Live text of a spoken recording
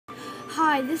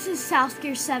Hi, this is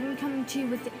Southgear7 coming to you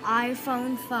with the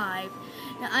iPhone 5.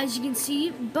 Now, as you can see,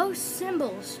 both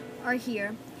symbols are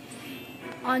here.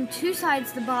 On two sides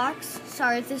of the box.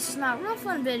 Sorry if this is not a real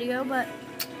fun video, but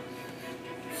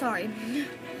sorry.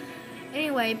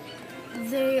 Anyway,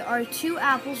 there are two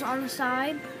apples on the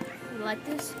side. Like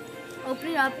this.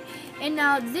 Open it up. And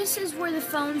now this is where the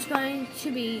phone's going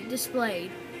to be displayed.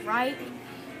 Right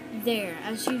there,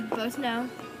 as you both know.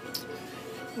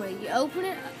 Wait, you open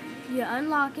it, you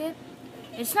unlock it.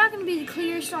 It's not going to be the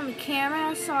clearest on the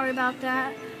camera. Sorry about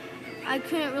that. I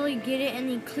couldn't really get it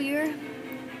any clear.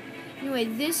 Anyway,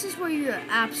 this is where your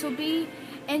apps will be.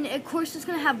 And of course it's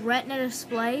going to have Retina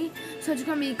display. So it's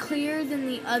going to be clearer than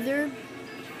the other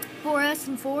 4S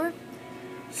and 4.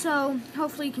 So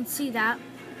hopefully you can see that.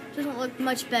 Doesn't look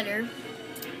much better.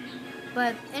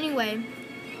 But anyway,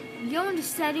 you go into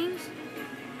settings.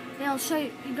 And I'll show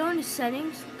you. You go into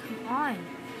settings. Come on.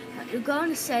 You go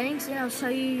into settings and I'll show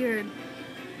you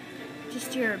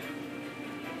your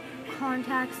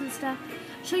contacts and stuff.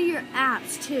 Show you your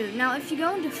apps too. Now if you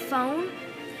go into phone,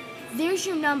 there's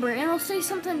your number and it'll say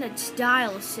something that's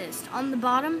dial assist on the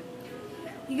bottom.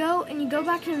 You go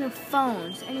back into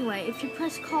phones. Anyway, if you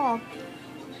press call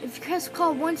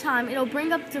one time, it'll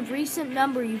bring up the recent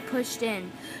number you pushed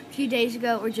in a few days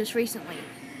ago or just recently.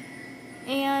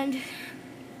 And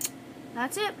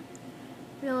that's it.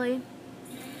 Really.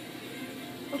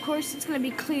 Of course, it's going to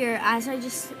be clear, as I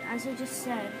just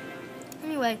said.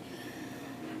 Anyway,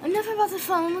 enough about the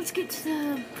phone. Let's get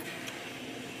to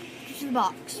the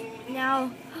box.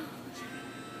 Now,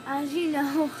 as you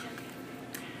know,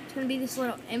 it's going to be this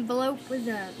little envelope where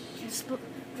the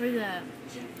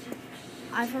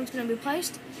iPhone's going to be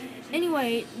placed.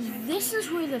 Anyway, this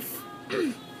is where the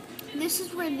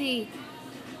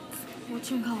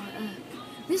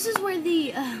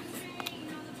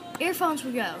earphones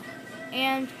would go.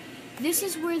 And this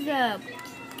is where the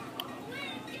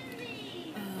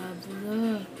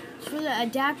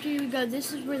adapter would go.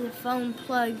 This is where the phone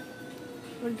plug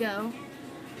would go.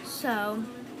 So,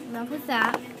 enough with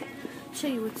that. I'll show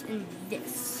you what's in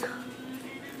this.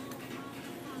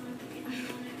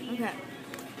 Okay.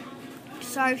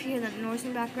 Sorry if you hear that noise in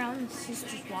the background. My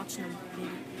sister's watching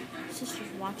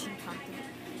something.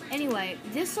 Anyway,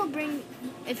 this will bring,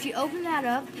 if you open that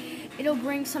up, it'll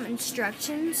bring some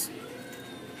instructions.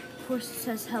 Of course, it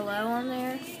says hello on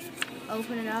there.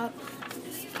 Open it up.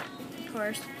 Of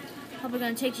course, probably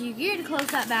going to take you a year to close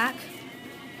that back.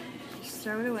 Just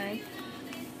throw it away.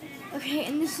 Okay,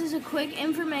 and this is a quick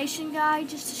information guide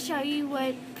just to show you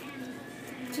what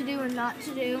to do or not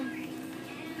to do.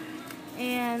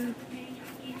 And,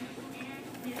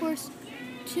 of course,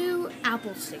 2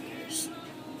 Apple stickers.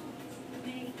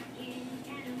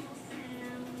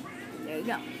 There you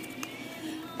go.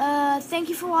 Thank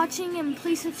you for watching and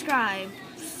please subscribe.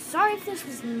 Sorry if this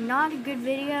was not a good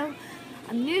video.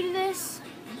 I'm new to this,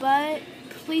 but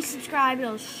please subscribe.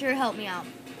 It'll sure help me out.